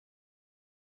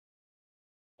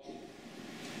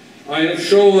I have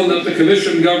shown that the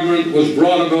Commission government was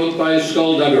brought about by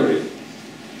skullduggery.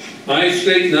 I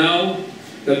state now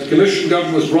that the Commission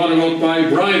government was brought about by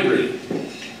bribery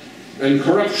and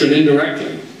corruption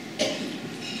indirectly.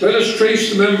 Let us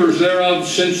trace the members thereof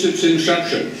since its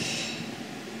inception.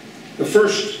 The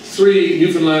first 3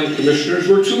 Newfoundland commissioners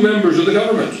were 2 members of the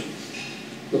government.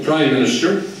 The Prime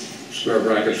Minister, square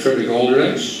brackets, Frederick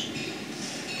Aldernex,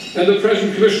 and the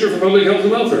present Commissioner for Public Health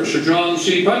and Welfare, Sir John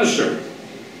C. Bannister,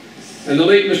 and the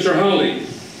late Mr. Hawley.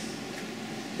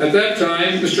 At that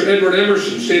time, Mr. Edward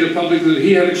Emerson stated publicly that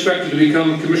he had expected to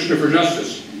become Commissioner for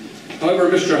Justice. However,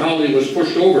 Mr. Hawley was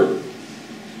pushed over.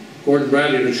 Gordon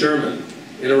Bradley, the chairman,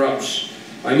 interrupts.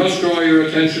 I must draw your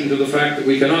attention to the fact that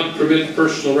we cannot permit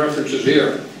personal references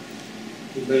here.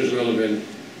 We may as well have been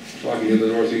talking in the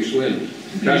northeast wind.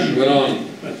 Cashin went on.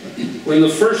 When the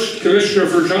first Commissioner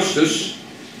for Justice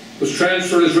was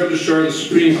transferred as Registrar of the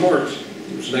Supreme Court,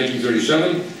 it was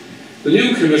 1937, the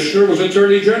new Commissioner was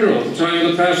Attorney General at the time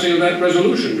of the passing of that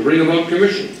resolution to bring about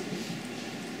commission.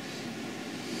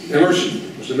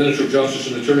 Emerson was the Minister of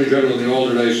Justice and Attorney General in the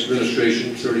Alderdice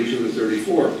administration, 32 to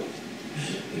 34.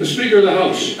 The Speaker of the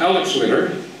House, Alex Witter,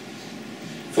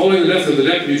 following the death of the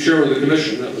Deputy Chair of the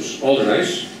Commission, that was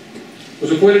Alderdice,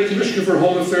 was appointed Commissioner for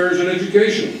Home Affairs and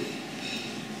Education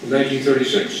in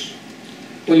 1936.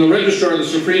 When the Registrar of the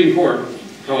Supreme Court,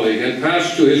 Hawley, again,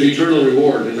 passed to his eternal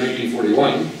reward in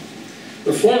 1941,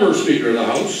 the former Speaker of the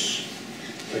House,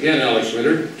 again Alex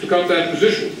Witter, took up that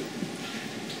position.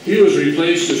 He was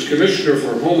replaced as Commissioner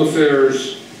for Home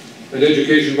Affairs and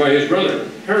Education by his brother,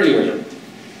 Harry Witter,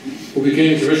 who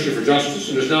became Commissioner for Justice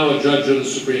and is now a judge of the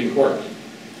Supreme Court.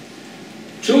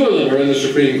 2 of them are in the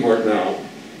Supreme Court now,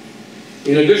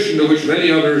 in addition to which many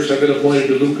others have been appointed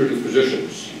to lucrative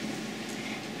positions.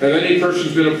 Have any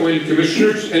persons been appointed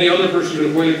commissioners? Any other person been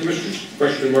appointed commissioners?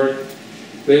 Question mark.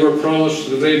 They were promised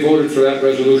that if they voted for that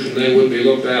resolution, they would be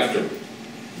looked after.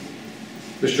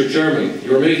 Mr. Chairman,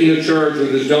 you are making a charge that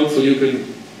it is doubtful you can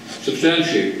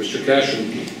substantiate. Mr.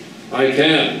 Cashin, I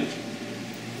can.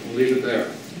 We'll leave it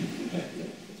there.